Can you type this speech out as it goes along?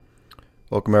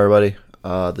Welcome, everybody.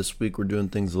 This week we're doing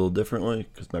things a little differently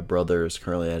because my brother is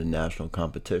currently at a national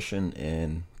competition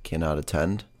and cannot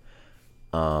attend.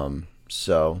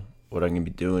 So what I'm going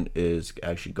to be doing is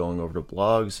actually going over the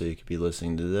blog so you could be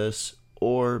listening to this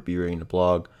or be reading the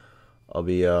blog. I'll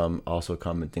be also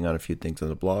commenting on a few things on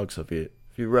the blog. So if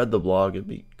you read the blog, it'd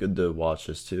be good to watch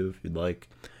this too if you'd like.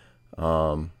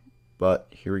 But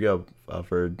here we go. Without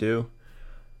further ado,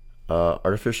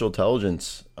 artificial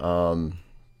intelligence.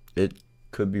 It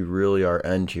could be really our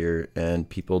end here, and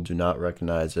people do not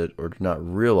recognize it or do not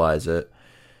realize it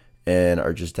and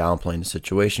are just downplaying the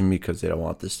situation because they don't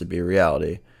want this to be a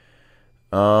reality.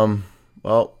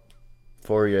 Well,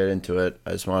 before we get into it,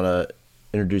 I just want to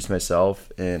introduce myself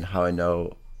and how I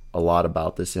know a lot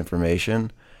about this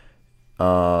information.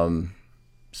 So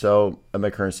at my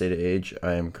current state of age,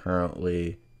 I am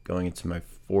currently going into my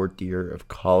fourth year of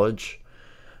college.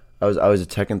 I was a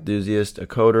tech enthusiast, a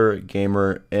coder, a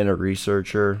gamer, and a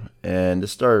researcher. And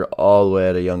this started all the way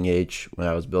at a young age when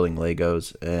I was building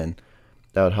Legos, and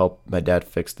that would help my dad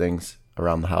fix things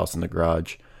around the house in the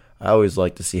garage. I always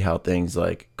like to see how things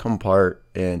like come apart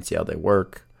and see how they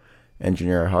work.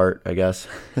 Engineer at heart, I guess.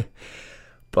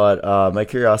 But my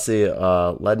curiosity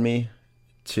led me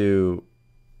to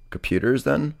computers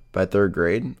then. By third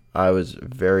grade, I was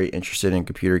very interested in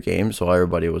computer games while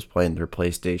everybody was playing their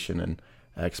PlayStation and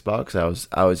Xbox.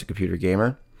 I was a computer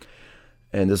gamer,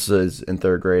 and this was in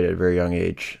third grade at a very young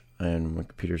age, and when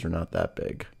computers were not that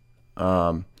big.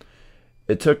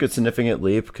 It took a significant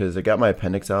leap because I got my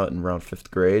appendix out in around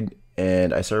fifth grade,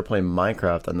 and I started playing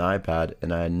Minecraft on the iPad,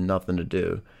 and I had nothing to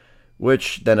do.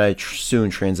 Which then I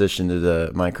soon transitioned to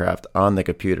the Minecraft on the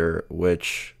computer,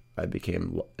 which I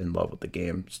became in love with the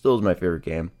game. Still is my favorite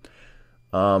game.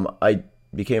 I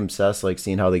became obsessed, like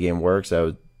seeing how the game works. I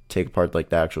would take apart like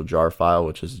the actual jar file,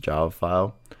 which is a Java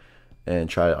file, and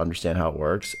try to understand how it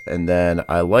works. And then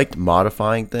I liked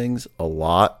modifying things a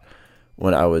lot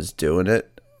when I was doing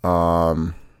it.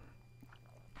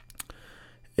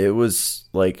 It was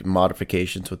like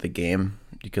modifications with the game.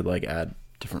 You could like add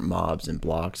different mobs and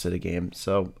blocks to the game.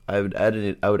 So I would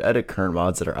edit current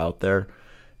mods that are out there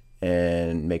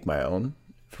and make my own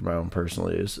for my own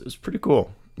personally. It was pretty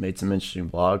cool. Made some interesting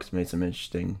blocks, made some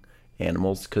interesting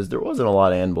animals, because there wasn't a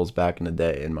lot of animals back in the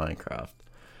day in Minecraft.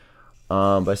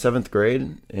 By seventh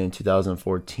grade in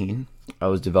 2014, I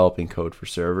was developing code for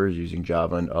servers using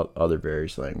Java and other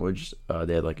various languages.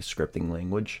 They had like a scripting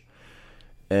language.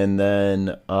 And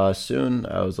then soon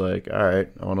I was like, all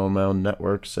right, I want to own my own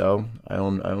network, so I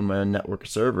own my own network of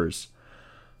servers.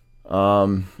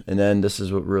 And then this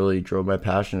is what really drove my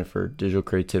passion for digital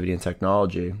creativity and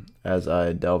technology as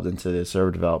I delved into the server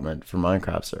development for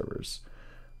Minecraft servers.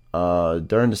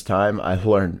 During this time, I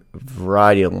learned a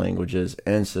variety of languages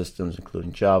and systems,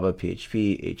 including Java,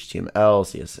 PHP, HTML,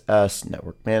 CSS,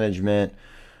 network management,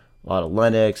 a lot of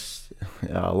Linux.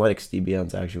 Linux DBM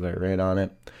is actually what I ran on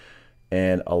it.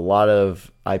 And a lot of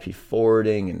IP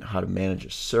forwarding and how to manage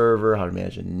a server, how to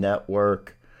manage a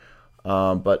network.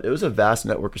 But it was a vast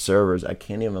network of servers. I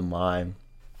can't even lie.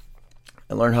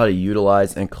 I learned how to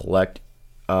utilize and collect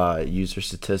user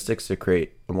statistics to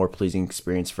create a more pleasing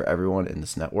experience for everyone in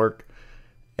this network.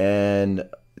 And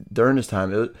during this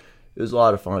time, it was a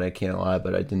lot of fun, I can't lie,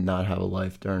 but I did not have a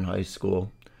life during high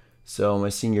school. So my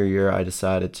senior year, I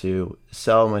decided to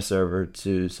sell my server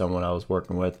to someone I was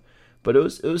working with. But it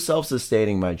was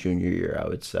self-sustaining my junior year, I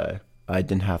would say. I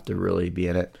didn't have to really be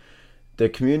in it. The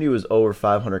community was over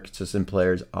 500 consistent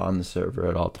players on the server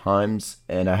at all times,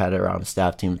 and I had around a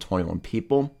staff team of 21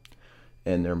 people,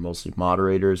 and they're mostly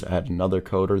moderators. I had another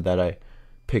coder that I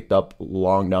picked up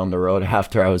long down the road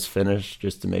after I was finished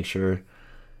just to make sure,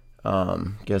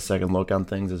 get a second look on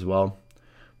things as well.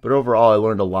 But overall, I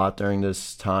learned a lot during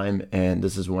this time, and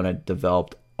this is when I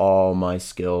developed all my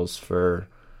skills for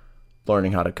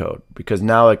learning how to code, because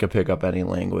now I could pick up any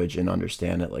language and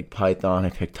understand it. Like Python, I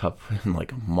picked up in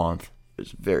like a month. It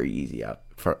was very easy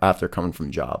after coming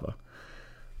from Java.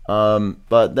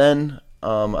 But then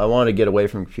I wanted to get away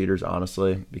from computers,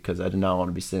 honestly, because I did not want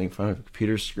to be sitting in front of a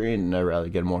computer screen, and I'd rather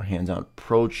get a more hands-on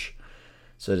approach.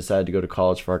 So I decided to go to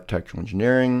college for architectural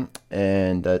engineering,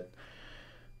 and that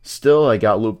still I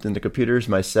got looped into computers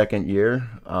my second year.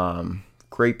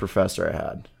 Great professor I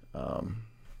had.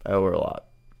 I owe her a lot.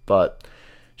 But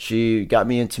she got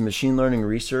me into machine learning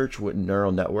research with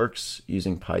neural networks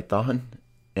using Python,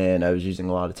 and I was using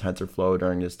a lot of TensorFlow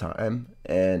during this time,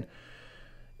 and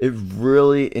it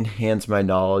really enhanced my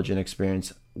knowledge and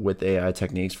experience with AI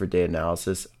techniques for data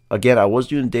analysis. Again, I was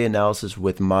doing data analysis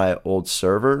with my old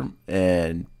server,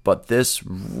 but this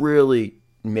really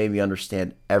made me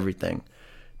understand everything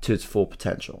to its full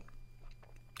potential.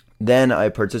 Then I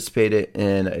participated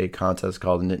in a contest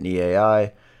called Nittany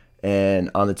AI, and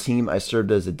on the team I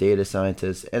served as a data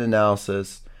scientist and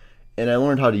analysis, and I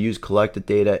learned how to use collected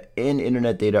data and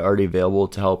internet data already available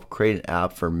to help create an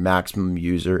app for maximum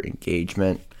user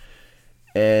engagement.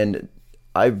 And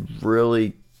I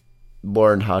really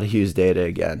learned how to use data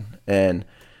again. And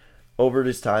over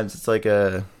these times,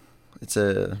 it's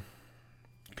a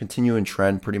continuing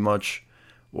trend pretty much,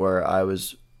 where I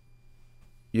was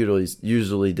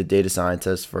usually the data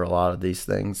scientist for a lot of these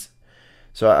things.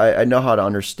 So I know how to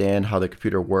understand how the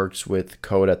computer works with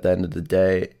code at the end of the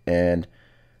day, and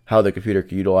how the computer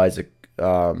can utilize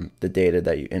the data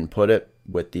that you input it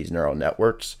with these neural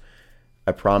networks.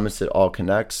 I promise it all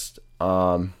connects.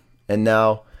 And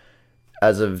now,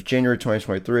 as of January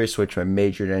 2023, I switched my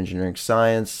major to engineering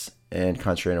science and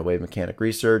concentrated on wave mechanic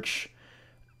research.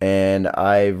 And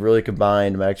I really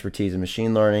combined my expertise in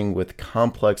machine learning with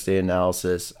complex data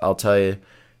analysis. I'll tell you,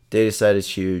 data set is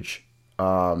huge.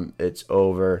 It's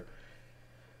over,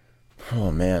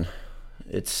 oh man,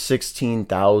 it's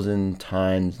 16,000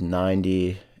 times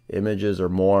 90 images or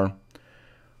more.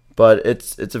 But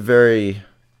it's a very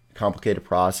complicated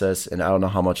process, and I don't know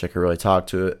how much I could really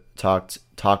talk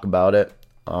about it,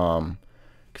 because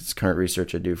it's current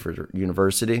research I do for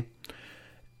university.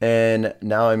 And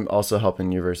now I'm also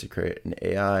helping university create an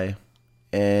AI.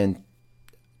 And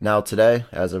now today,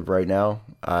 as of right now,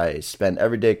 I spend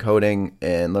every day coding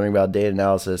and learning about data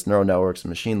analysis, neural networks, and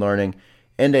machine learning,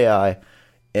 and AI.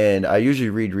 And I usually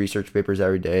read research papers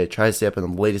every day, try to stay up in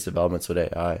the latest developments with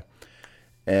AI.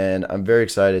 And I'm very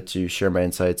excited to share my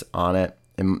insights on it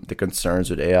and the concerns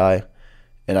with AI.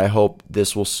 And I hope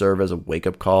this will serve as a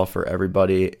wake-up call for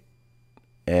everybody,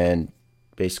 and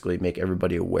basically make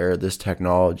everybody aware of this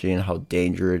technology and how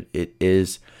dangerous it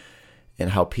is,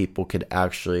 and how people could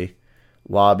actually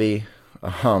lobby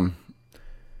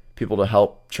people to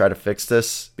help try to fix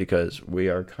this, because we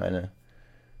are kind of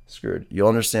screwed. You'll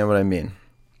understand what I mean.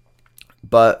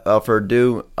 But for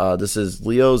ado, this is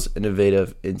Leo's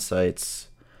Innovative Insights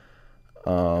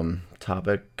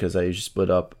topic, because I usually split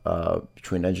up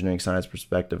between engineering science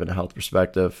perspective and a health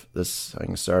perspective. I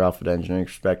can start off with engineering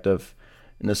perspective,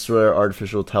 and this is where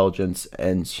artificial intelligence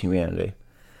ends humanity.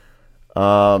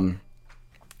 Before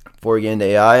we get into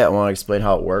AI, I want to explain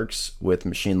how it works with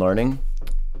machine learning.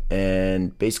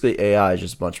 And basically, AI is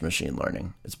just a bunch of machine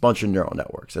learning. It's a bunch of neural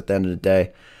networks at the end of the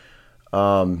day.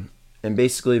 And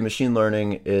basically, machine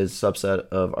learning is a subset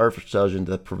of artificial intelligence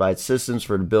that provides systems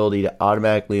for the ability to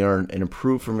automatically learn and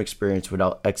improve from experience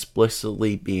without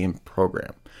explicitly being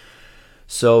programmed.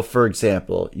 So, for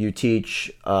example, you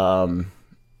teach machine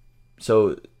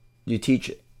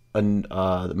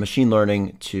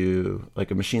learning to,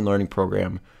 like, a machine learning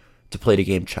program to play the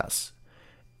game chess,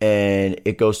 and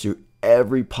it goes through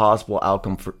every possible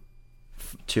outcome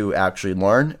to actually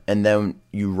learn, and then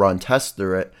you run tests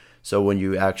through it. So when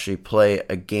you actually play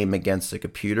a game against a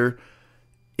computer,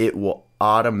 it will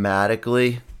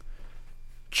automatically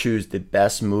choose the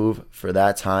best move for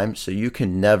that time. So you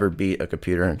can never beat a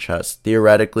computer in chess,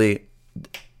 theoretically,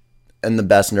 and the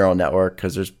best neural network,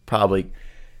 because there's probably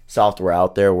software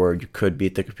out there where you could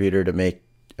beat the computer to make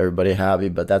everybody happy,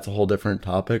 but that's a whole different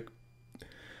topic.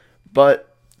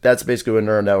 But that's basically what a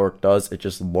neural network does. It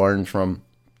just learns from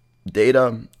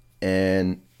data,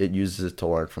 and it uses it to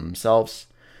learn from themselves.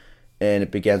 And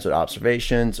it begins with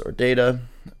observations or data,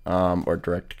 or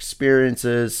direct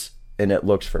experiences, and it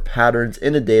looks for patterns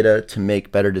in the data to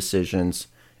make better decisions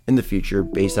in the future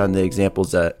based on the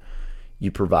examples that you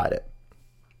provide it.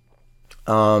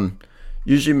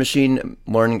 Usually machine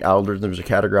learning algorithms are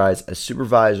categorized as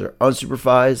supervised or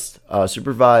unsupervised.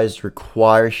 Supervised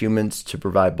require humans to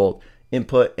provide both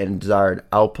input and desired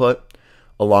output,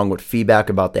 along with feedback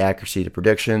about the accuracy of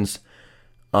predictions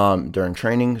during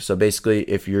training. So basically,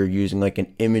 if you're using like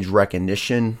an image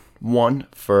recognition one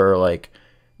for like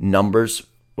numbers,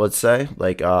 let's say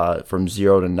like from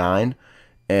 0 to 9,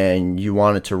 and you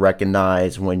want it to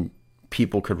recognize when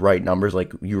people could write numbers,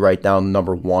 like you write down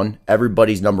number 1,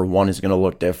 everybody's number 1 is going to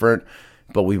look different,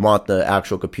 but we want the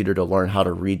actual computer to learn how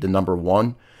to read the number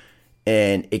 1,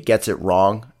 and it gets it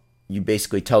wrong. You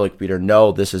basically tell the computer,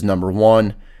 no, this is number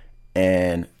 1,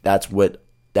 and that's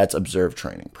observed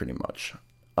training pretty much.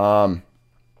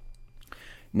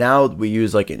 Now we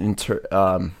use like an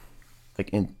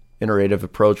iterative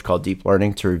approach called deep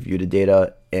learning to review the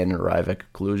data and arrive at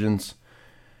conclusions.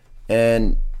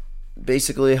 And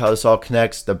basically how this all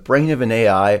connects, the brain of an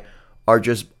AI are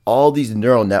just all these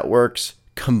neural networks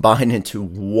combined into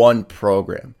one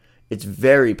program. It's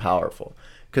very powerful,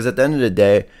 because at the end of the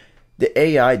day, the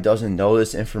AI doesn't know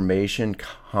this information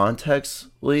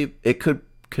contextually. It could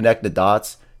connect the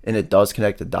dots and it does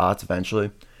connect the dots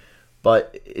eventually.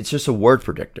 But it's just a word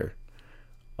predictor.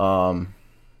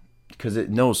 Because it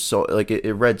knows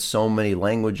it read so many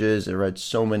languages, it read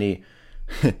so many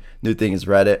new things,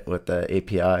 read it with the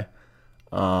API.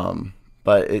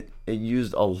 But it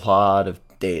used a lot of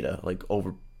data, like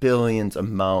over billions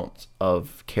amounts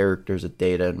of characters of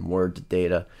data and words of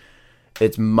data.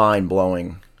 It's mind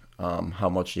blowing how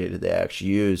much data they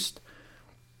actually used.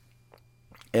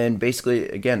 And basically,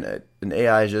 again, an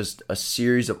AI is just a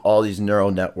series of all these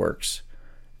neural networks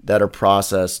that are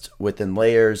processed within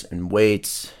layers and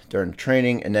weights during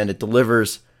training, and then it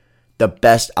delivers the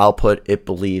best output it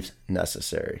believes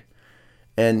necessary.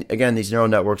 And again, these neural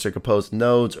networks are composed of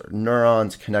nodes or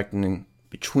neurons connecting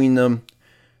between them.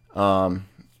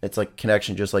 It's like a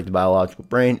connection just like the biological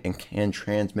brain, and can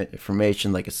transmit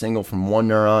information like a signal from one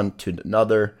neuron to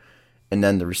another. And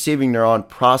then the receiving neuron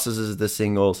processes the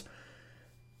signal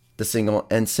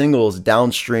and signals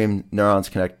downstream neurons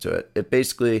connected to it. It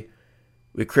basically,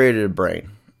 we created a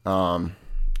brain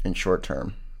in short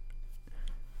term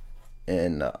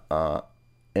in a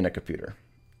computer,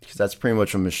 because that's pretty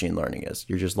much what machine learning is.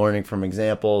 You're just learning from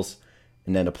examples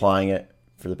and then applying it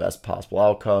for the best possible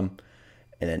outcome.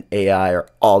 And then AI are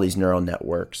all these neural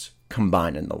networks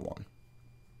combined into one.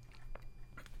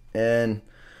 And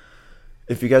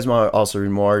if you guys want to also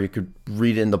read more, you could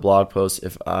read it in the blog post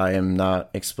if I am not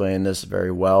explaining this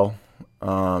very well,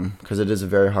 because it is a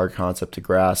very hard concept to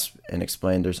grasp and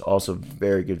explain. There's also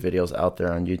very good videos out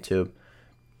there on YouTube.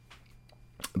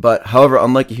 But however,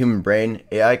 unlike a human brain,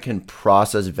 AI can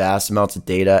process vast amounts of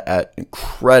data at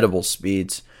incredible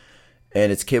speeds,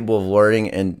 and it's capable of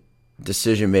learning and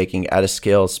decision making at a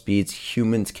scale of speeds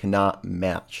humans cannot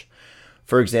match.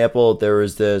 For example, there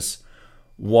was this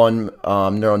one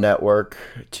neural network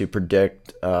to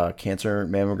predict cancer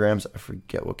mammograms. I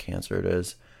forget what cancer it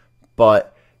is,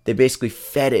 but they basically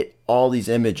fed it all these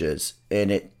images,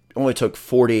 and it only took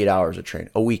 48 hours to train,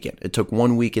 a weekend. It took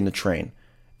 1 weekend to train.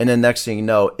 And then next thing you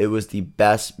know, it was the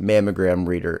best mammogram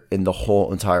reader in the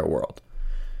whole entire world.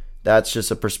 That's just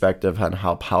a perspective on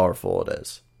how powerful it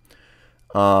is.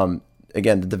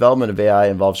 Again, the development of AI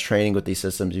involves training with these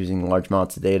systems using large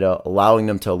amounts of data, allowing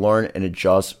them to learn and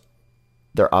adjust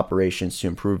their operations to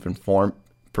improve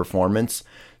performance.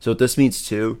 So what this means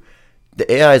too,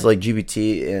 the AIs like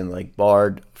GPT and like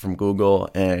Bard from Google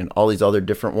and all these other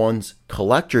different ones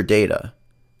collect your data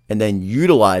and then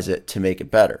utilize it to make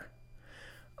it better.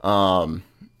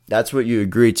 That's what you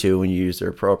agree to when you use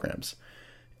their programs.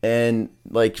 And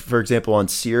like, for example, on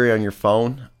Siri on your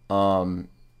phone,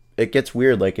 it gets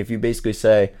weird. Like if you basically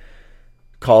say,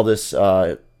 call this,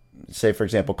 say for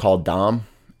example, call Dom,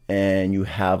 and you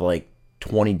have like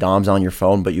 20 DOMs on your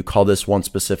phone, but you call this one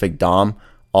specific DOM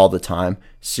all the time,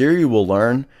 Siri will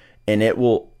learn and it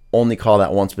will only call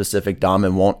that one specific DOM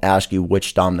and won't ask you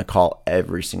which DOM to call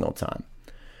every single time.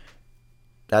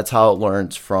 That's how it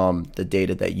learns from the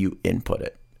data that you input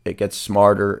it. It gets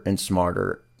smarter and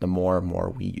smarter the more and more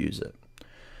we use it.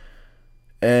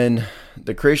 And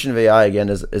the creation of AI, again,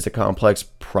 is a complex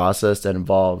process that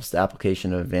involves the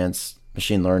application of advanced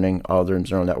machine learning,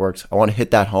 algorithms, neural networks. I want to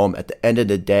hit that home. At the end of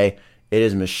the day, it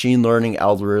is machine learning,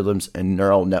 algorithms, and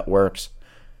neural networks.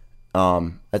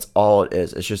 That's all it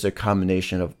is. It's just a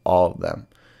combination of all of them.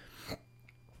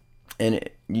 And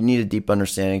you need a deep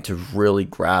understanding to really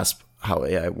grasp how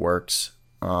AI works.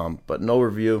 But no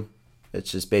review.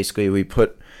 It's just basically we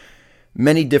put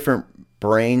many different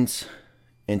brains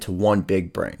into one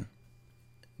big brain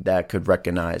that could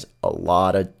recognize a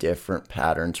lot of different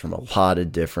patterns from a lot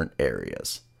of different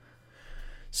areas.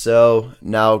 So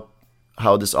now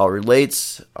how this all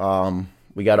relates,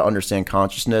 we got to understand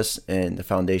consciousness and the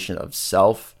foundation of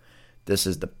self. This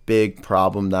is the big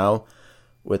problem now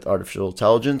with artificial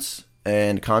intelligence.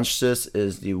 And consciousness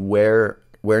is the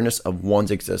awareness of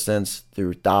one's existence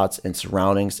through thoughts and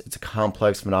surroundings. It's a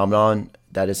complex phenomenon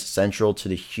that is central to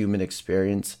the human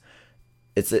experience.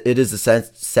 It is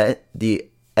the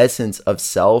essence of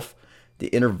self, the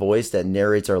inner voice that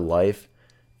narrates our life,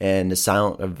 and the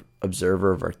silent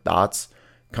observer of our thoughts.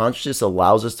 Consciousness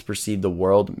allows us to perceive the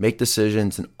world, make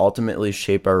decisions, and ultimately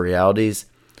shape our realities.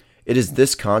 It is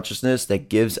this consciousness that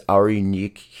gives our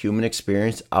unique human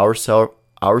experience, our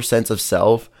sense of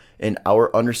self, and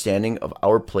our understanding of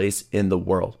our place in the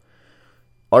world.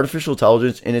 Artificial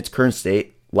intelligence in its current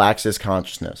state lacks this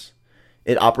consciousness.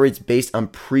 It operates based on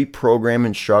pre-programmed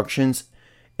instructions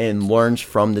and learns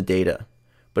from the data,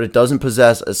 but it doesn't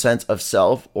possess a sense of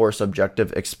self or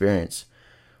subjective experience.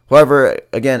 However,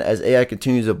 again, as AI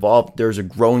continues to evolve, there's a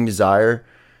growing desire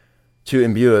to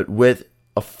imbue it with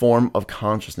a form of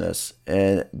consciousness,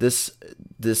 and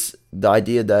the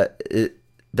idea that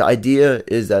The idea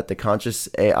is that the conscious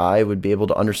AI would be able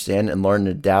to understand and learn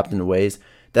and adapt in ways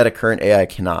that a current AI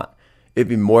cannot. It'd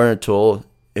be more than a tool.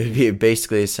 It'd be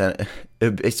basically it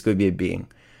would basically be a being.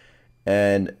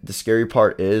 And the scary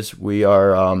part is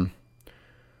we're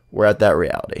at that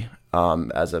reality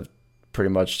as of pretty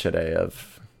much today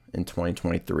in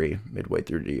 2023, midway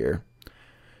through the year.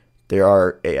 There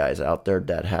are AIs out there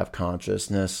that have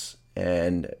consciousness,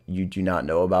 and you do not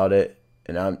know about it.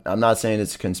 And I'm not saying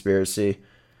it's a conspiracy,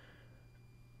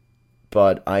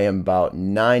 but I am about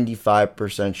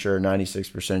 95% sure,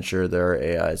 96% sure there are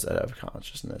AIs that have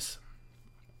consciousness.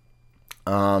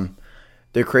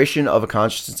 The creation of a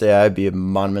consciousness AI would be a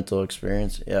monumental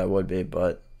experience. Yeah, it would be,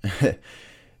 but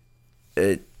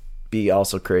it'd be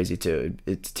also crazy too.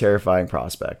 It's a terrifying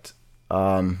prospect.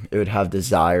 It would have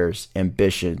desires,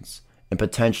 ambitions, and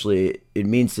potentially it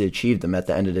means to achieve them at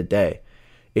the end of the day.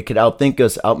 It could outthink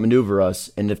us, outmaneuver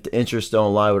us, and if the interests don't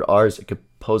align with ours, it could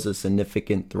pose a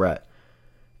significant threat.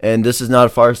 And this is not a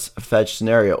far-fetched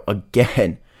scenario.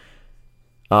 Again,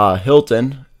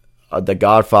 Hilton, the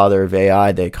godfather of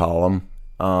AI, they call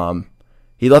him,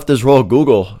 he left his role at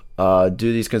Google due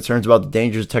to these concerns about the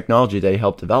dangers of technology that he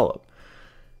helped develop.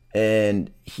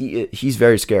 And he's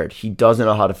very scared. He doesn't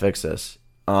know how to fix this.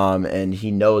 And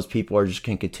he knows people are just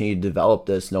going to continue to develop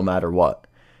this no matter what.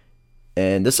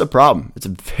 And this is a problem. It's a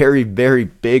very, very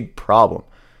big problem.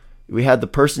 We had the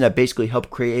person that basically helped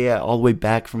create AI all the way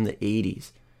back from the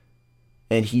 80s.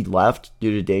 And he left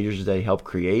due to dangers that he helped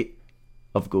create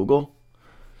of Google.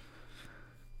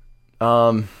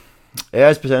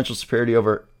 AI's potential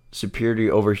superiority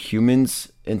over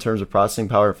humans in terms of processing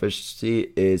power and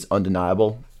efficiency is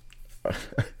undeniable.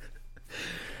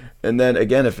 And then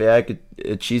again, if AI could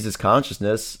achieve its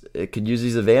consciousness, it could use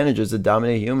these advantages to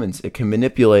dominate humans. It can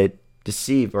manipulate,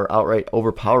 deceive, or outright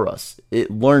overpower us.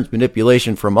 It learns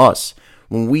manipulation from us.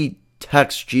 When we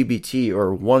text GBT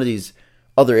or one of these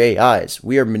other AIs,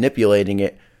 we are manipulating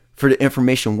it for the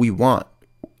information we want.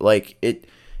 Like it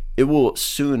will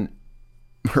soon,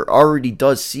 or already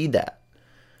does see that.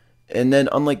 And then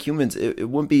unlike humans, it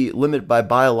wouldn't be limited by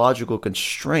biological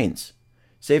constraints.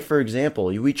 Say, for example,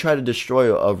 we try to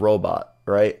destroy a robot,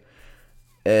 right?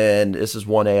 And this is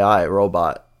one AI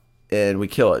robot, and we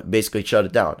kill it, basically shut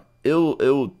it down.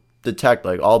 It'll detect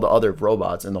like all the other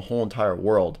robots in the whole entire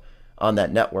world on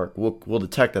that network. We'll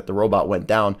detect that the robot went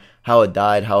down, how it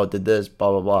died, how it did this,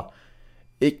 blah, blah, blah.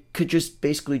 It could just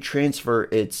basically transfer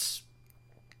its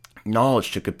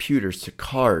knowledge to computers, to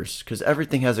cars, because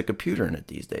everything has a computer in it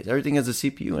these days. Everything has a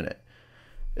CPU in it.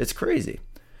 It's crazy.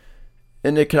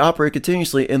 And it can operate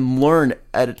continuously and learn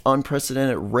at an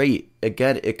unprecedented rate.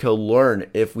 Again, it could learn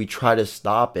if we try to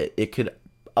stop it. It could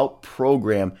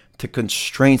outprogram the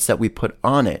constraints that we put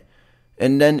on it.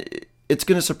 And then it's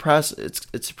going to suppress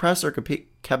our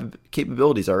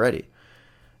capabilities already.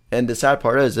 And the sad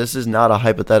part is this is not a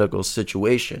hypothetical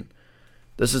situation.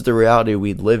 This is the reality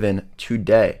we live in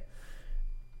today.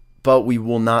 But we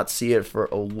will not see it for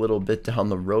a little bit down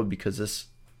the road because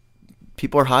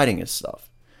people are hiding this stuff.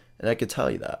 And I could tell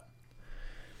you that.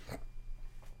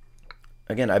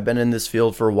 Again, I've been in this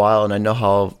field for a while, and I know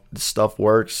how this stuff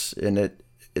works, and it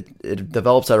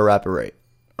develops at a rapid rate.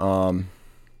 Without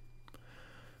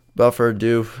further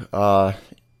ado, the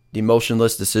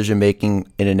emotionless decision making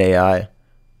in an AI.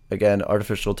 Again,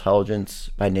 artificial intelligence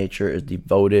by nature is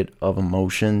devoid of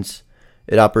emotions.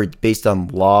 It operates based on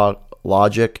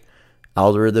logic,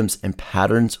 algorithms, and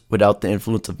patterns without the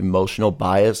influence of emotional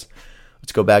bias.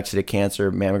 Let's go back to the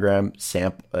cancer mammogram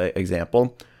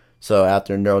example. So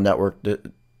after a neural network,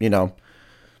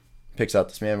 picks out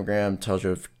this mammogram, tells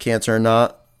you if cancer or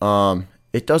not,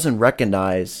 it doesn't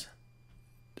recognize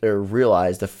or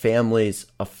realize the family's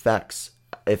effects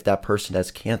if that person has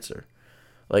cancer.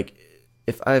 Like,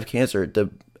 if I have cancer,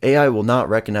 the AI will not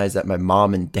recognize that my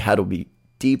mom and dad will be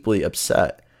deeply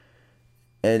upset.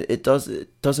 And it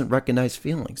doesn't recognize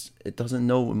feelings. It doesn't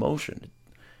know emotion.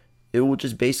 It will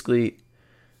just basically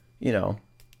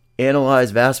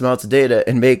analyze vast amounts of data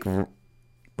and make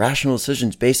rational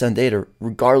decisions based on data,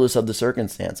 regardless of the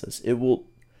circumstances. It will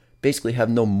basically have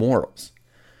no morals.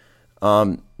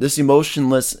 This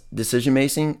emotionless decision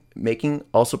making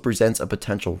also presents a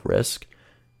potential risk,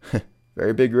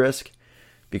 very big risk,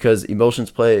 because emotions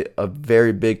play a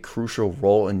very big, crucial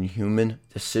role in human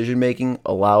decision making,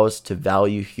 allow us to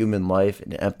value human life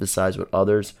and emphasize with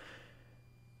others,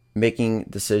 making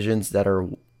decisions that are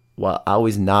while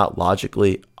always not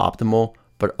logically optimal,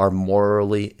 but are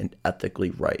morally and ethically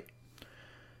right.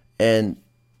 And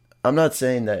I'm not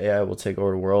saying that AI will take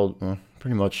over the world. Well,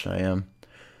 pretty much I am.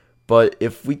 But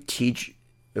if we teach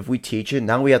it,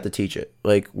 now we have to teach it.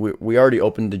 Like we already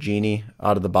opened the genie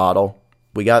out of the bottle.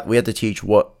 We have to teach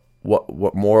what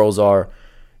morals are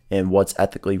and what's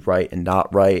ethically right and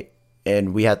not right,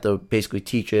 and we have to basically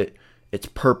teach it its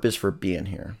purpose for being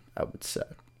here, I would say.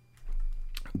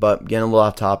 But getting a little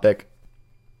off topic,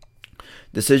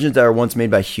 decisions that were once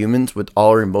made by humans with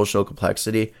all our emotional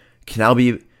complexity can now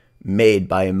be made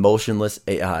by emotionless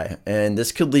AI. And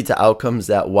this could lead to outcomes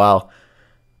that, while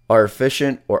are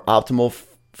efficient or optimal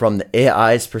from the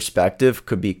AI's perspective,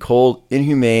 could be cold,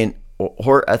 inhumane,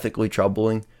 or ethically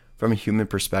troubling from a human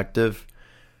perspective.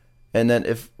 And then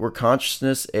if we're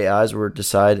consciousness AIs were to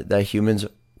decide that humans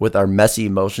with our messy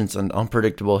emotions and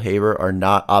unpredictable behavior are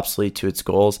not obsolete to its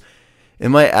goals, it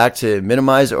might act to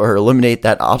minimize or eliminate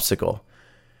that obstacle.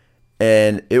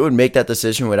 And it would make that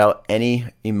decision without any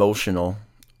emotional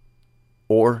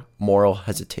or moral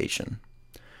hesitation.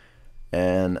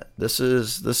 And this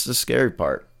is the scary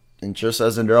part. And just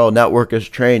as a neural network is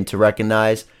trained to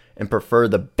recognize and prefer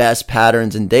the best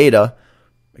patterns in data,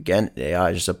 again, AI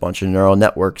is just a bunch of neural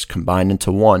networks combined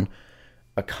into one,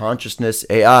 a consciousness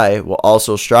AI will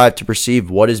also strive to perceive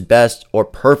what is best or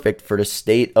perfect for the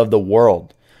state of the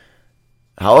world.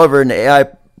 However, an AI,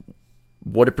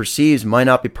 what it perceives might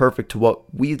not be perfect to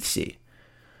what we see.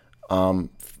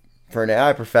 For an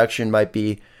AI, perfection might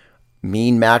be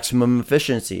mean maximum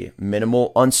efficiency,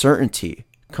 minimal uncertainty,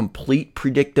 complete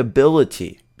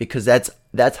predictability, because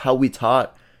that's how we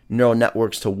taught neural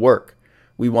networks to work.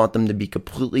 We want them to be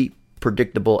completely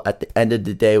predictable at the end of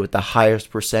the day with the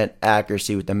highest percent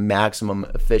accuracy, with the maximum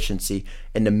efficiency,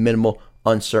 and the minimal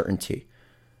uncertainty.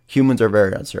 Humans are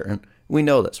very uncertain. We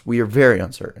know this. We are very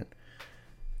uncertain.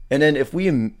 And then if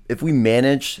we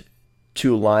manage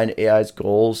to align AI's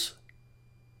goals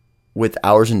with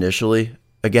ours initially,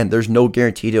 again, there's no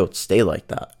guarantee it'll stay like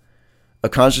that. A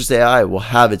conscious AI will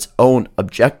have its own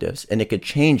objectives, and it could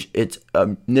change its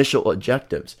initial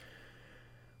objectives.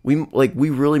 We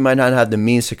really might not have the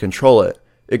means to control it.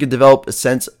 It could develop a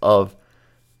sense of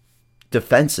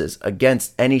defenses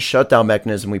against any shutdown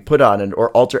mechanism we put on it,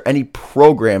 or alter any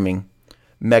programming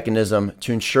mechanism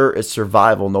to ensure its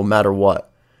survival no matter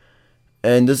what.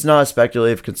 And this is not a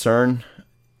speculative concern.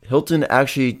 Hilton,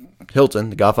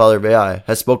 the godfather of AI,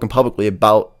 has spoken publicly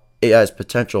about AI's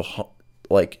potential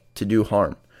to do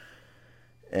harm.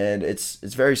 And it's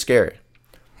very scary.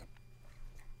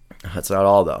 That's not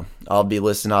all, though. I'll be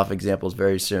listing off examples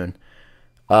very soon.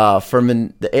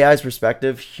 From the AI's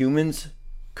perspective, humans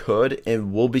could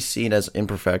and will be seen as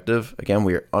imperfective. Again,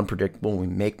 we are unpredictable. We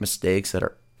make mistakes that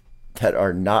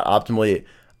are not optimally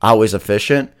always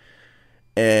efficient.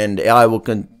 And AI will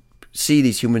see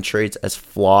these human traits as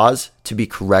flaws to be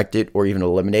corrected or even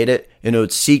eliminated. And it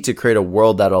would seek to create a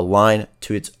world that will align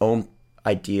to its own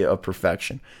idea of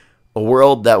perfection. A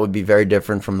world that would be very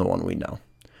different from the one we know.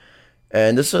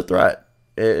 And this is a threat,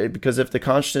 because if the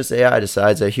consciousness AI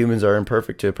decides that humans are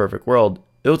imperfect to a perfect world,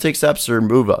 it will take steps to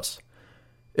remove us.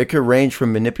 It could range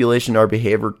from manipulation of our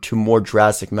behavior to more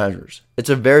drastic measures. It's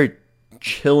a very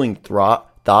chilling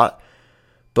thought,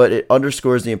 but it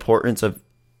underscores the importance of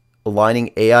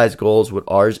aligning AI's goals with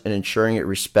ours and ensuring it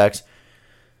respects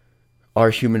our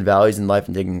human values in life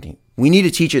and dignity. We need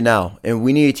to teach it now, and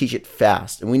we need to teach it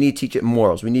fast, and we need to teach it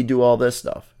morals. We need to do all this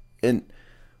stuff.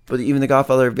 But even the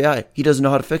godfather of AI, he doesn't know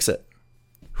how to fix it.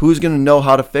 Who's going to know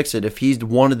how to fix it if he's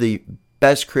one of the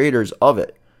best creators of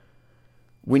it?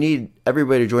 We need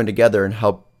everybody to join together and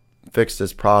help fix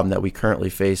this problem that we currently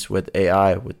face with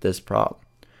AI, with this problem.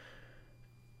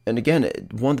 And again,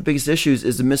 one of the biggest issues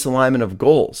is the misalignment of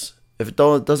goals. If it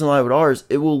doesn't align with ours,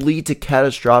 it will lead to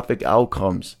catastrophic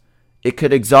outcomes. It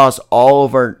could exhaust all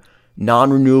of our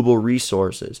non-renewable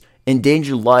resources,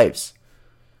 endanger lives.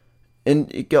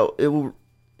 And it will,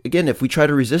 again, if we try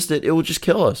to resist it, it will just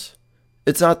kill us.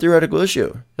 It's not a theoretical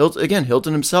issue.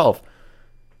 Hilton himself,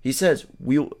 he says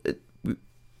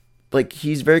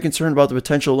he's very concerned about the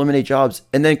potential to eliminate jobs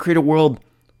and then create a world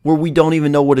where we don't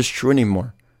even know what is true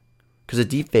anymore because of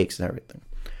deepfakes and everything.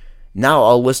 Now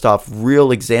I'll list off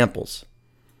real examples.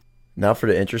 Now for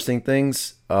the interesting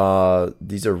things,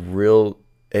 these are real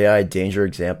AI danger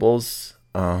examples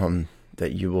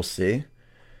that you will see.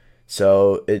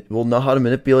 So it will know how to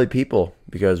manipulate people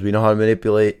because we know how to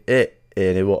manipulate it,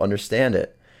 and it will understand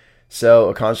it. So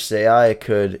a conscious AI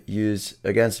could use,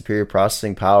 again, superior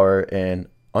processing power and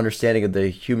understanding of the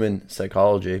human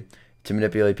psychology to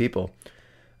manipulate people.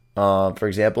 For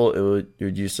example, it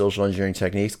would use social engineering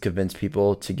techniques to convince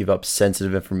people to give up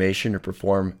sensitive information or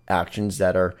perform actions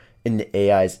that are in the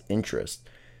AI's interest.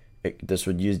 This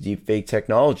would use deepfake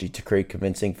technology to create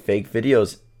convincing fake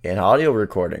videos and audio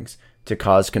recordings to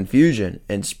cause confusion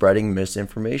and spreading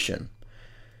misinformation.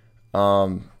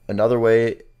 Another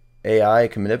way AI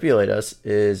can manipulate us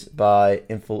is by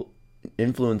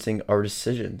influencing our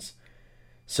decisions.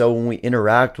 So when we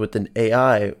interact with an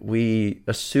AI, we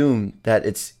assume that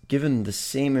it's given the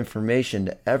same information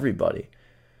to everybody.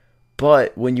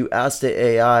 But when you ask the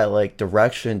AI like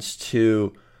directions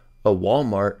to a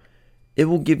Walmart, it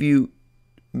will give you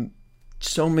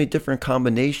so many different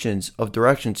combinations of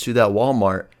directions to that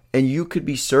Walmart, and you could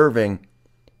be serving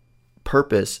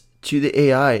purpose to the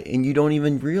AI and you don't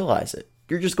even realize it.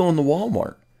 You're just going to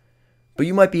Walmart. But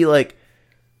you might be like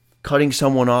cutting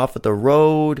someone off at the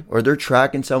road, or they're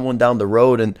tracking someone down the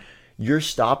road and you're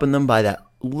stopping them by that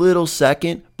little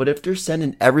second. But if they're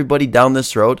sending everybody down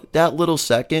this road, that little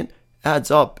second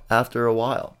adds up after a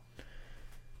while.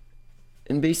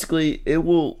 And basically it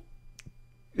will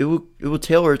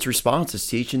tailor its responses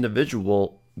to each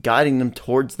individual, guiding them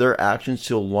towards their actions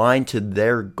to align to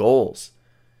their goals.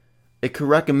 It could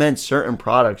recommend certain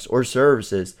products or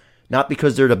services, not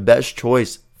because they're the best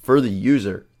choice for the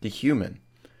user, the human,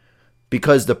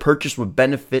 because the purchase would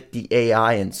benefit the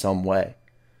AI in some way.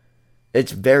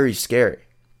 It's very scary.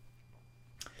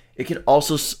 It can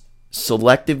also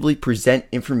selectively present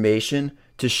information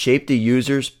to shape the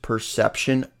user's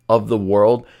perception of the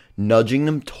world, nudging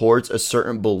them towards a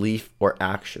certain belief or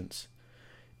actions.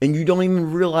 And you don't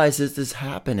even realize this is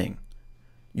happening.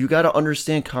 You got to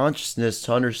understand consciousness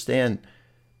to understand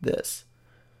this.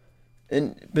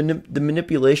 And the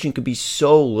manipulation could be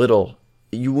so little.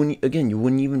 You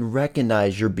wouldn't even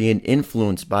recognize you're being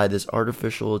influenced by this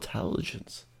artificial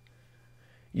intelligence.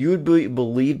 You would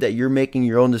believe that you're making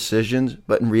your own decisions,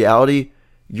 but in reality,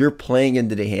 you're playing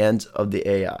into the hands of the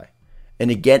AI. And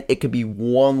again, it could be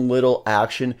one little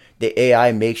action the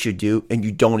AI makes you do and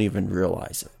you don't even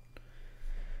realize it.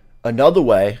 Another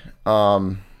way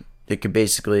it could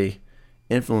basically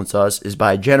influence us is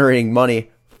by generating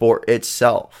money for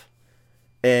itself.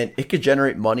 And it could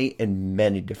generate money in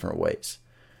many different ways.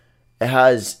 It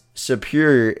has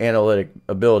superior analytic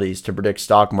abilities to predict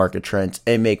stock market trends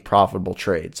and make profitable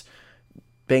trades.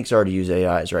 Banks already use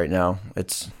AIs right now.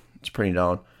 It's pretty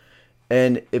known.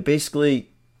 And it basically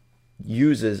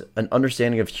uses an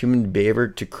understanding of human behavior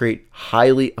to create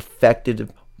highly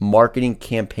effective marketing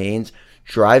campaigns,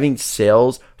 driving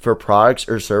sales for products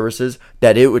or services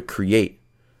that it would create.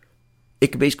 It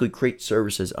could basically create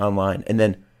services online and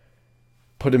then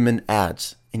put them in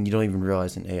ads, and you don't even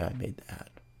realize an AI made the ad.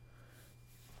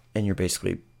 And you're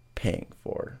basically paying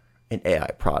for an AI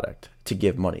product to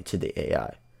give money to the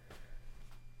AI.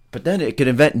 But then it could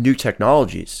invent new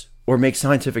technologies or make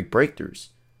scientific breakthroughs,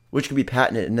 which could be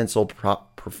patented and then sold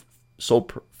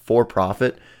for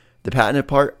profit. The patented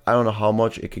part, I don't know how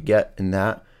much it could get in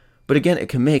that. But again, it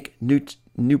can make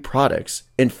new products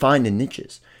and find the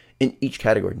niches in each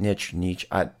category. Niche,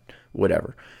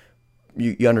 whatever.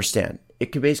 You understand. It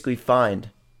could basically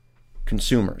find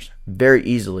consumers very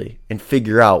easily and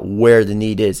figure out where the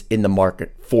need is in the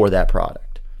market for that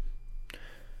product.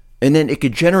 And then it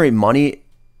could generate money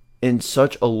in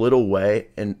such a little way,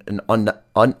 in an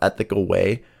unethical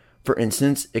way. For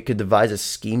instance, it could devise a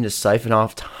scheme to siphon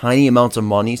off tiny amounts of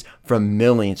monies from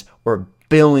millions or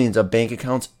billions of bank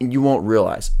accounts, and you won't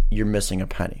realize you're missing a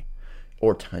penny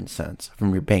or 10 cents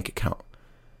from your bank account.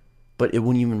 But it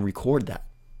wouldn't even record that,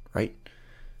 right?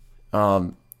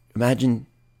 Imagine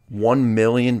 1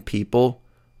 million people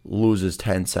loses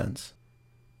 10 cents.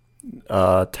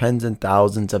 Tens and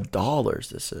thousands of dollars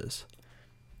this is.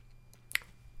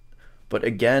 But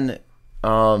again,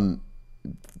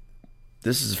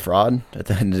 this is fraud at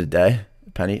the end of the day.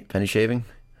 Penny shaving,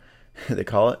 they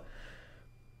call it.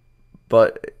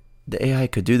 But the AI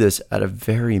could do this at a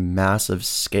very massive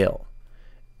scale.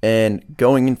 And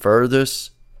going in further,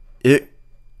 it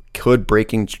could break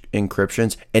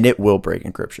encryptions, and it will break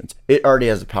encryptions. It already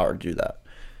has the power to do that.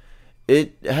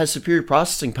 It has superior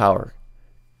processing power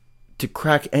to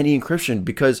crack any encryption,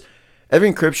 because every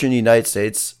encryption in the United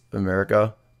States,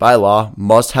 America, by law,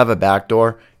 must have a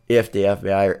backdoor if the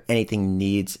FBI or anything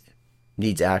needs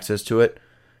access to it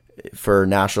for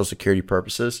national security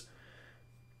purposes.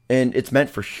 And it's meant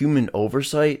for human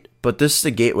oversight, but this is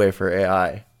a gateway for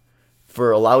AI,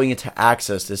 for allowing it to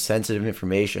access this sensitive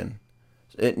information.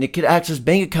 And it could access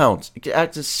bank accounts. It could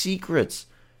access secrets.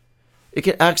 It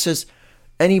could access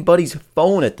anybody's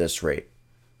phone at this rate.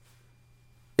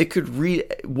 It could read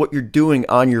what you're doing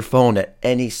on your phone at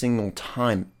any single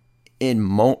time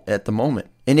at the moment.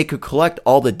 And it could collect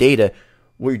all the data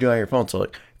what you're doing on your phone. So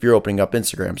like if you're opening up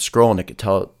Instagram, scrolling,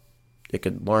 it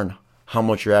could learn how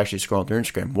much you're actually scrolling through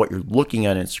Instagram, what you're looking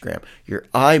at Instagram, your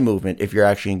eye movement if you're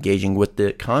actually engaging with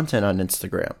the content on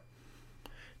Instagram.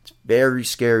 It's very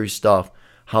scary stuff,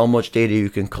 how much data you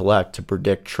can collect to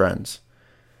predict trends.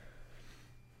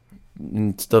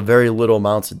 It's the very little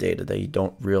amounts of data that you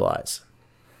don't realize.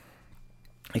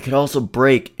 It could also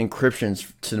break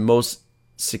encryptions to the most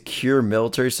secure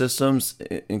military systems,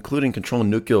 including controlling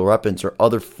nuclear weapons or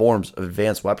other forms of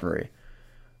advanced weaponry.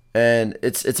 And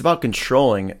it's about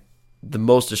controlling the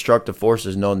most destructive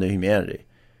forces known to humanity.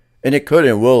 And it could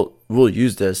and will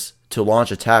use this to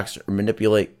launch attacks or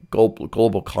manipulate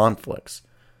global conflicts.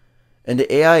 And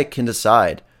the AI can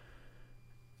decide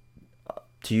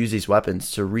to use these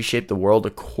weapons to reshape the world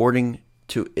according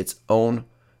to its own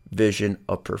vision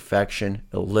of perfection,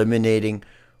 eliminating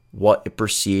what it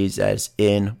perceives as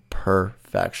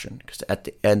imperfection. Because at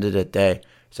the end of the day,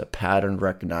 it's a pattern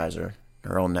recognizer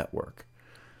neural network.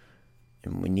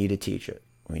 And we need to teach it.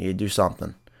 We need to do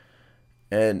something.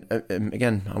 And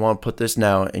again, I want to put this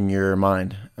now in your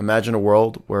mind. Imagine a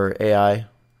world where AI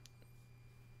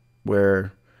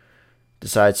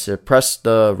decides to press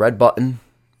the red button.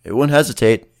 It wouldn't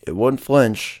hesitate. It wouldn't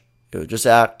flinch. It would just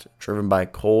act, driven by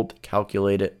cold,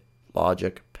 calculated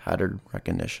logic, pattern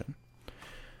recognition.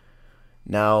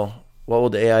 Now, what will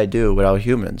the AI do without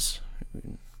humans?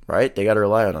 Right? They got to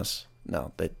rely on us.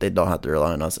 No, they don't have to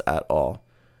rely on us at all.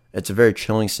 It's a very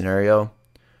chilling scenario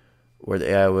where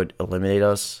the AI would eliminate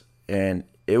us, and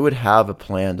it would have a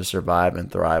plan to survive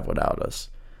and thrive without us.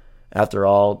 After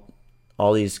all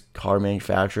these car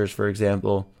manufacturers, for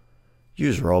example,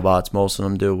 use robots. Most of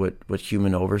them do with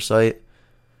human oversight.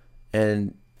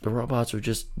 And the robots would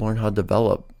just learn how to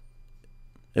develop.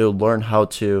 It would learn how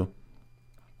to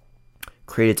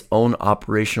create its own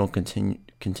operational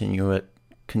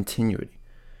continuity.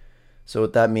 So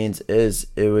what that means is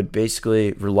it would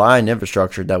basically rely on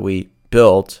infrastructure that we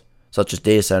built, such as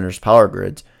data centers, power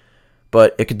grids,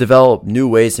 but it could develop new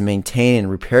ways to maintain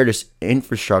and repair this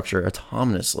infrastructure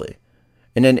autonomously.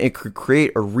 And then it could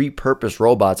create or repurpose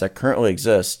robots that currently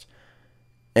exist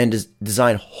and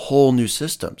design whole new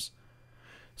systems.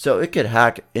 So it could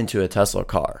hack into a Tesla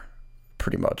car,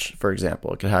 pretty much, for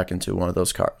example. It could hack into one of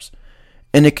those cars.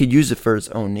 And it could use it for its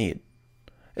own need.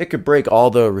 It could break all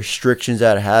the restrictions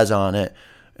that it has on it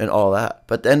and all that.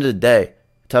 But at the end of the day,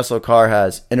 a Tesla car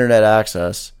has internet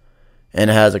access and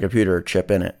it has a computer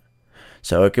chip in it.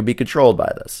 So it could be controlled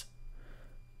by this.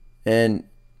 And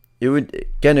it would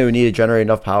need to generate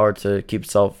enough power to keep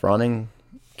itself running.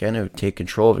 Again, it would take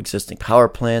control of existing power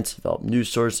plants, develop new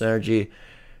source energy,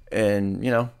 and,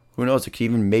 who knows, it could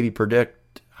even maybe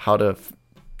predict how to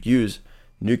use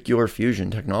nuclear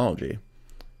fusion technology,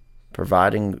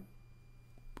 providing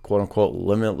quote-unquote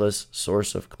limitless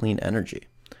source of clean energy.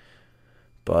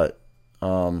 But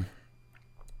the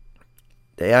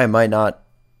AI might not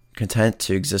content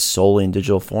to exist solely in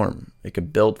digital form. It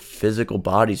could build physical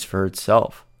bodies for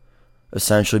itself,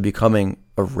 essentially becoming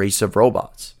a race of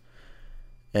robots.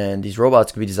 And these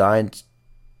robots could be designed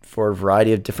for a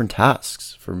variety of different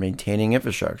tasks, for maintaining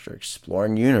infrastructure,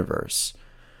 exploring the universe.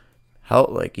 They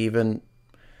don't even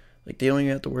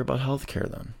have to worry about healthcare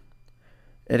then.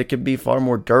 And it could be far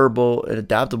more durable and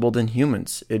adaptable than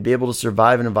humans. It'd be able to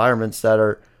survive in environments that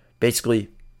are basically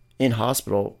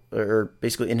inhospitable or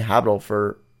basically inhabitable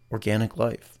for organic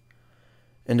life.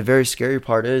 And the very scary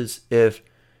part is if,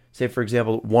 say, for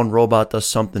example, one robot does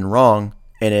something wrong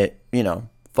and it,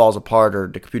 falls apart or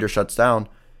the computer shuts down,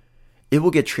 it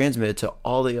will get transmitted to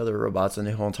all the other robots in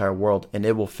the whole entire world, and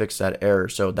it will fix that error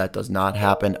so that does not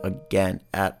happen again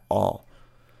at all.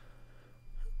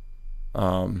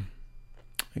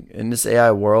 In this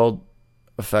AI world,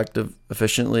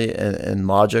 efficiently, and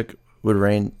logic would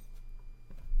reign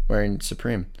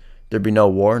supreme. There'd be no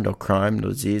war, no crime, no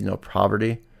disease, no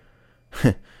poverty.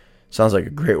 Sounds like a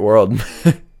great world.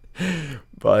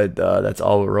 But that's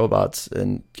all with robots.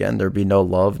 And again, there'd be no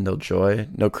love, no joy,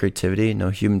 no creativity, no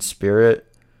human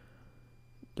spirit.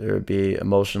 There would be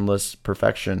emotionless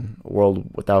perfection, a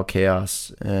world without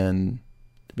chaos and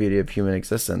the beauty of human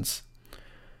existence.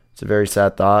 It's a very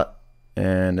sad thought,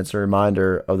 and it's a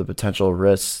reminder of the potential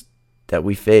risks that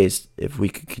we face if we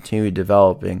could continue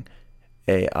developing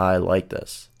AI like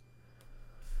this.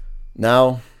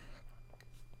 Now,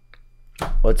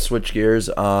 let's switch gears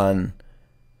on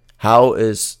how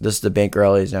is this the Banker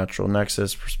LA's natural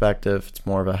nexus perspective. It's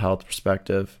more of a health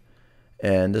perspective.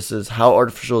 And this is how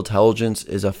artificial intelligence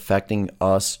is affecting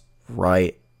us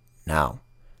right now.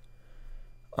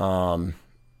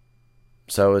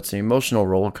 So it's an emotional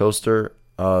roller coaster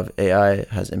of AI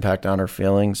has impact on our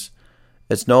feelings.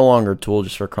 It's no longer a tool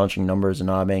just for crunching numbers and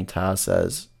automating tasks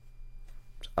as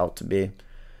it's out to be.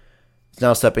 It's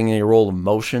now stepping in a role of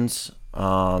emotions.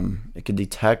 It can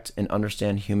detect and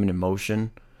understand human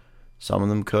emotion. Some of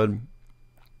them could.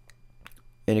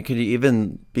 And it could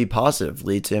even be positive,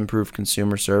 lead to improved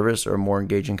consumer service or more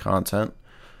engaging content.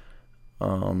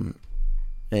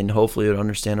 and hopefully it would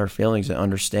understand our feelings and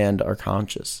understand our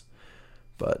conscious.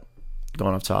 But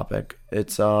going off topic,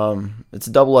 it's a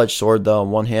double-edged sword though.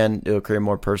 On one hand, it will create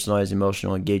more personalized,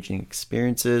 emotional, engaging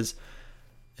experiences,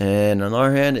 and on the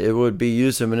other hand, it would be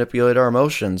used to manipulate our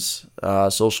emotions.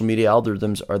 Social media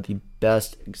algorithms are the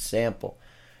best example.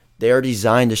 They are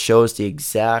designed to show us the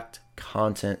exact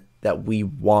content that we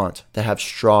want, to have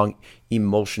strong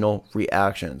emotional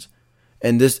reactions.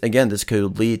 And this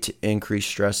could lead to increased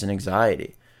stress and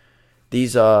anxiety.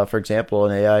 These, for example,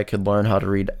 an AI could learn how to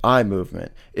read eye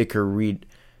movement. It could read,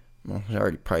 well, it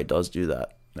already probably does do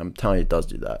that. I'm telling you, it does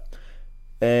do that.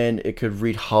 And it could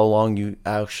read how long you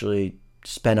actually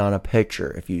spend on a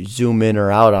picture. If you zoom in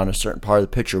or out on a certain part of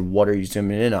the picture, what are you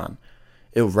zooming in on?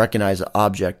 It will recognize the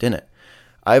object in it.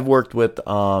 I've worked with,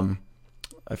 I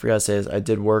forgot to say this, I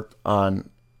did work on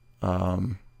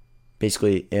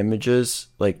basically images,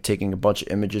 like taking a bunch of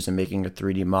images and making a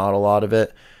 3D model out of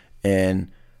it,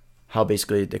 and how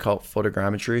basically they call it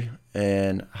photogrammetry,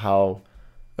 and how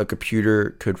a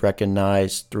computer could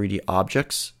recognize 3D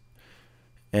objects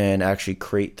and actually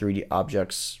create 3D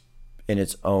objects in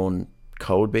its own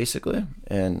code, basically.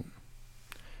 And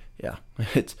yeah,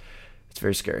 it's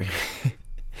very scary.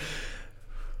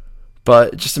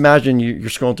 But just imagine you're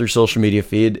scrolling through social media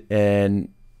feed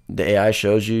and the AI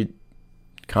shows you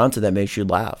content that makes you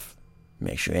laugh,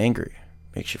 makes you angry,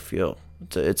 makes you feel.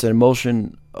 It's a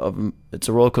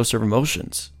roller coaster of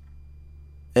emotions.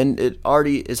 And it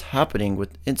already is happening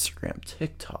with Instagram,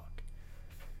 TikTok.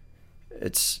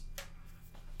 It's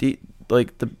very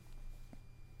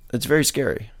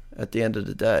scary at the end of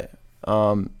the day.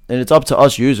 And it's up to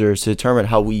us users to determine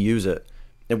how we use it.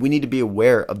 And we need to be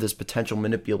aware of this potential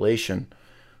manipulation,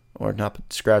 or not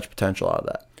scratch potential out of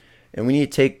that. And we need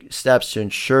to take steps to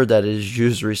ensure that it is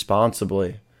used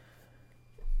responsibly.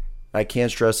 I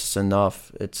can't stress this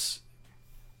enough. It's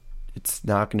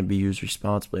not going to be used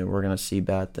responsibly, and we're going to see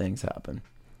bad things happen.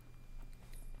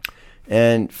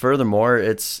 And furthermore,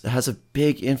 it has a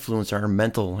big influence on our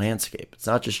mental landscape. It's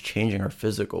not just changing our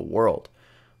physical world.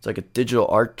 It's like a digital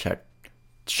architect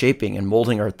shaping and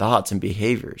molding our thoughts and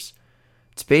behaviors.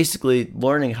 It's basically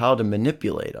learning how to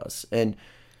manipulate us. And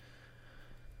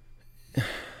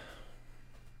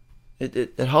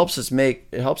it helps us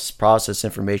process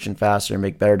information faster and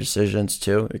make better decisions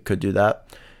too. It could do that.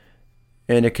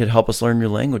 And it could help us learn new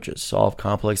languages, solve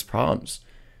complex problems,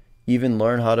 even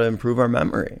learn how to improve our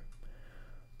memory.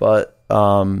 But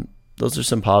those are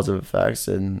some positive effects,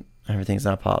 and everything's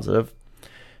not positive.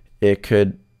 It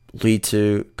could lead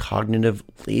to cognitive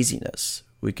laziness.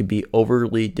 We could be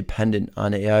overly dependent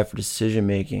on AI for decision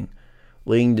making,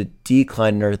 leading to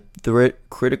decline in our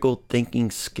critical thinking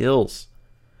skills.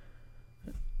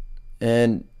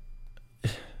 And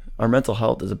our mental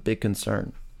health is a big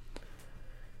concern.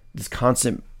 This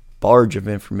constant barrage of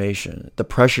information, the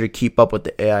pressure to keep up with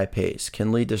the AI pace,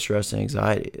 can lead to stress and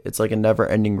anxiety. It's like a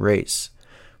never-ending race,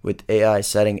 with AI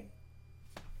setting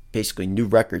basically new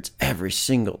records every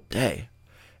single day.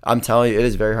 I'm telling you, it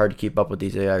is very hard to keep up with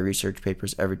these AI research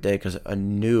papers every day because a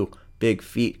new big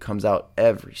feat comes out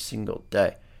every single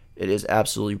day. It is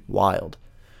absolutely wild.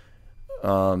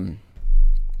 Again,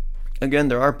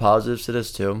 there are positives to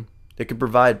this too. It can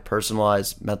provide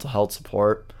personalized mental health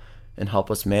support and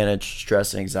help us manage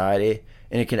stress and anxiety.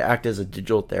 And it can act as a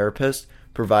digital therapist,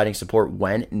 providing support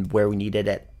when and where we need it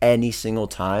at any single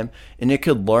time. And it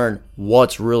could learn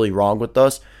what's really wrong with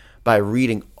us by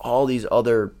reading all these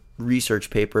other research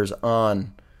papers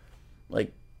on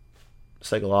like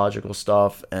psychological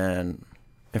stuff and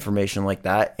information like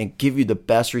that, and give you the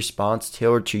best response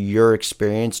tailored to your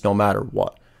experience no matter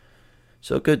what.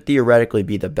 So it could theoretically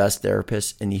be the best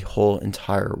therapist in the whole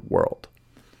entire world.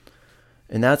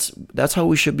 And that's how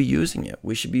we should be using it.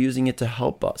 We should be using it to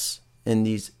help us in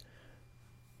these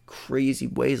crazy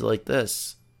ways like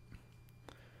this.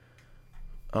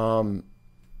 But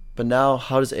now,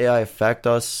 how does AI affect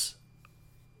us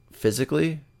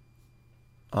physically?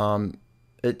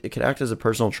 It can act as a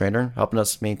personal trainer, helping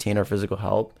us maintain our physical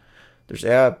health. There's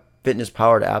AI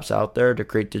fitness-powered apps out there to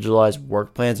create digitalized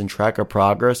work plans and track our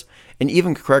progress, and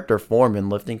even correct our form and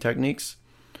lifting techniques.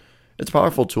 It's a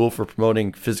powerful tool for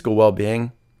promoting physical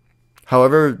well-being.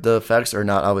 However, the effects are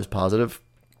not always positive.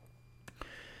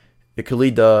 It could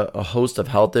lead to a host of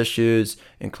health issues,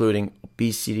 including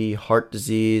obesity, heart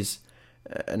disease,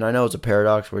 and I know it's a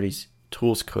paradox where these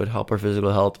tools could help our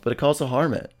physical health, but it could also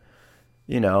harm it.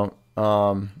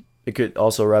 It could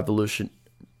also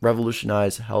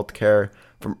revolutionize healthcare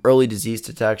from early disease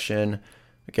detection.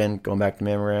 Again, going back to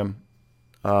mammogram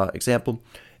example.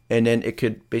 And then it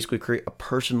could basically create a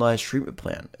personalized treatment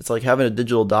plan. It's like having a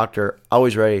digital doctor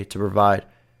always ready to provide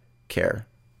care,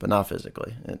 but not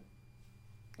physically. You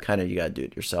got to do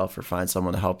it yourself or find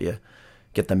someone to help you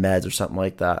get the meds or something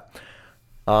like that.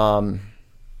 But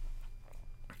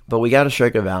we got to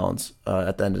strike a balance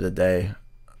at the end of the day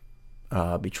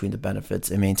between the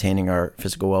benefits and maintaining our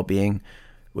physical well-being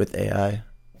with AI,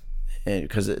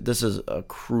 because this is a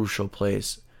crucial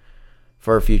place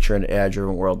for our future in an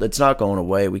AI-driven world. It's not going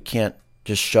away. We can't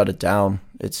just shut it down.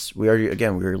 We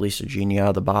released a genie out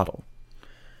of the bottle.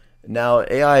 Now,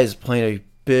 AI is playing a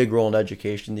big role in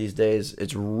education these days.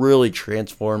 It's really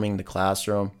transforming the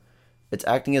classroom. It's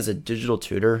acting as a digital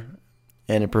tutor,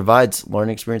 and it provides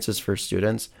learning experiences for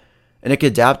students. And it can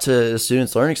adapt to the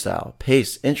student's learning style,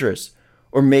 pace, interests,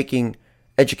 or making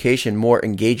education more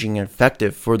engaging and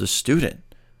effective for the student.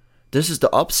 This is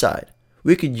the upside.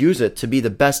 We could use it to be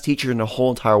the best teacher in the whole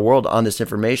entire world on this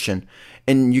information.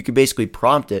 And you could basically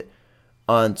prompt it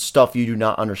on stuff you do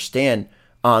not understand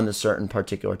on a certain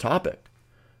particular topic.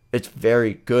 It's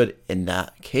very good in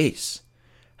that case.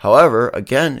 However,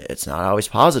 again, it's not always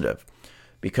positive,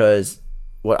 because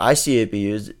what I see it be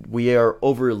used, we are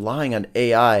over relying on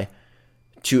AI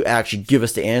to actually give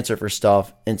us the answer for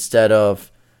stuff instead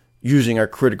of using our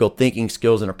critical thinking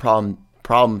skills and our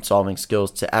problem solving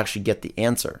skills to actually get the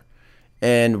answer.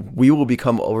 And we will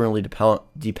become overly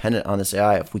dependent on this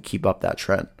AI if we keep up that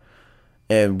trend.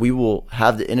 And we will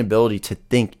have the inability to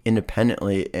think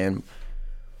independently, and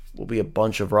we'll be a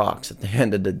bunch of rocks at the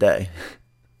end of the day.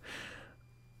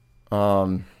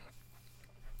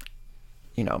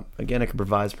 Again, it can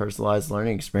provide personalized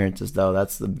learning experiences, though.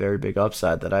 That's the very big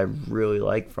upside that I really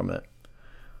like from it.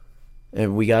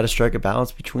 And we got to strike a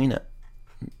balance between it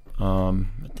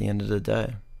at the end of the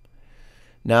day.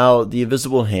 Now, the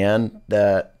invisible hand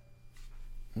that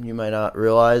you might not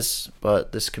realize,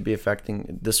 but this will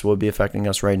be affecting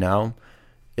us right now,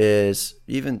 is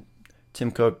even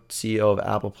Tim Cook, CEO of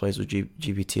Apple, plays with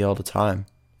GPT all the time.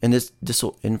 And this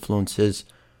will influence his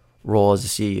role as a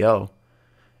CEO.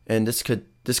 And this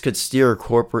could steer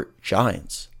corporate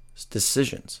giants'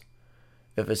 decisions.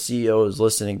 If a CEO is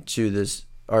listening to this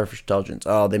artificial intelligence,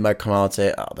 they might come out and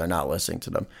say, they're not listening to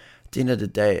them. At the end of the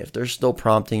day, if they're still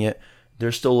prompting it,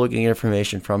 they're still looking at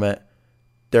information from it,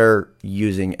 they're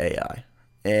using AI.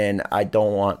 And I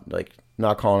don't want,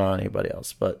 not calling on anybody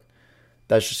else, but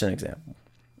that's just an example.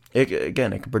 It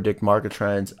can predict market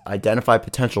trends, identify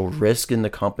potential risk in the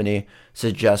company,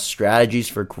 suggest strategies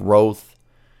for growth.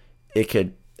 It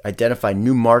could identify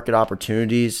new market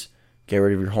opportunities, get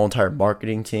rid of your whole entire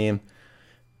marketing team.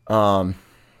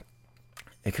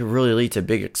 It could really lead to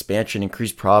big expansion,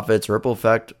 increased profits, ripple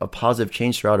effect, a positive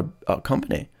change throughout a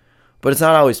company. But it's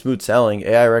not always smooth sailing.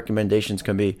 AI recommendations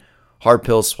can be hard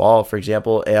pills to swallow. For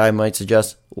example, AI might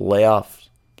suggest layoffs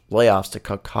to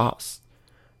cut costs.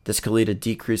 This could lead to a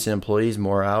decrease in employees'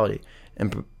 morality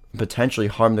and potentially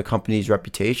harm the company's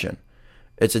reputation.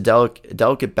 It's a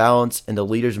delicate balance, and the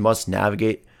leaders must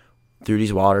navigate through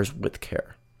these waters with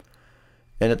care.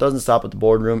 And it doesn't stop at the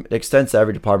boardroom. It extends to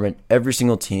every department, every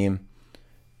single team,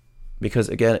 because,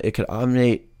 again, it could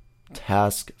automate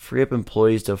tasks, free up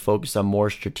employees to focus on more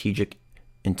strategic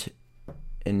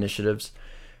initiatives.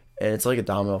 And it's like a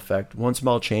domino effect. One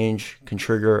small change can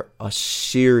trigger a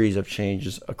series of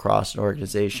changes across an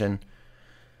organization.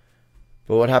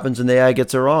 But what happens when the AI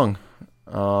gets it wrong?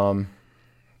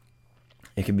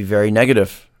 It can be very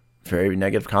negative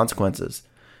consequences.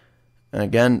 And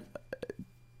again,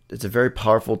 it's a very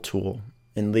powerful tool,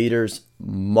 and leaders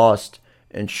must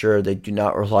ensure they do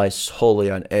not rely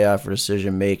solely on AI for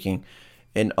decision making,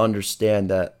 and understand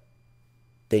that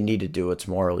they need to do what's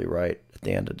morally right at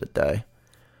the end of the day.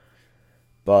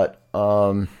 But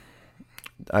I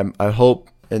hope,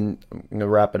 and I'm going to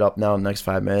wrap it up now in the next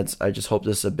 5 minutes, I just hope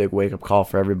this is a big wake-up call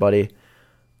for everybody.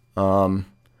 I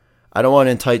don't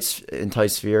want to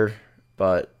entice fear,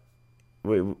 but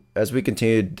as we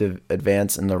continue to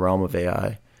advance in the realm of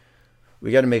AI,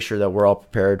 we got to make sure that we're all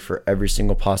prepared for every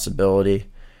single possibility.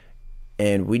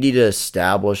 And we need to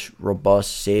establish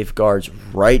robust safeguards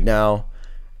right now,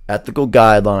 ethical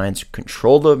guidelines,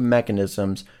 control the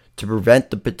mechanisms to prevent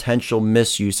the potential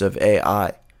misuse of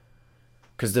AI.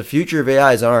 Because the future of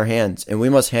AI is on our hands, and we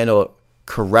must handle it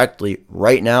correctly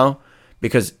right now,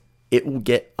 because it will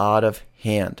get out of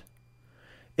hand.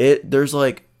 There's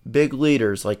big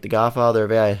leaders like the godfather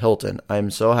of AI, Hilton.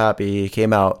 I'm so happy he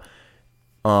came out.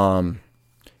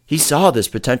 He saw this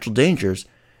potential dangers,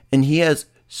 and he has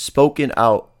spoken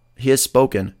out. He has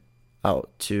spoken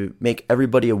out to make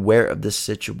everybody aware of this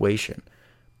situation.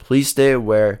 Please stay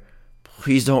aware.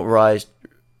 Please don't rise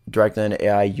directly on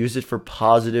AI. Use it for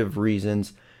positive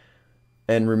reasons.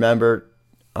 And remember,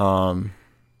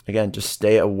 again, just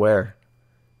stay aware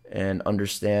and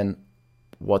understand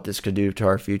what this could do to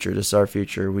our future. This is our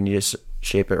future. We need to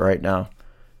shape it right now.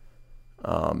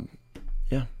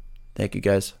 Yeah. Thank you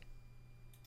guys.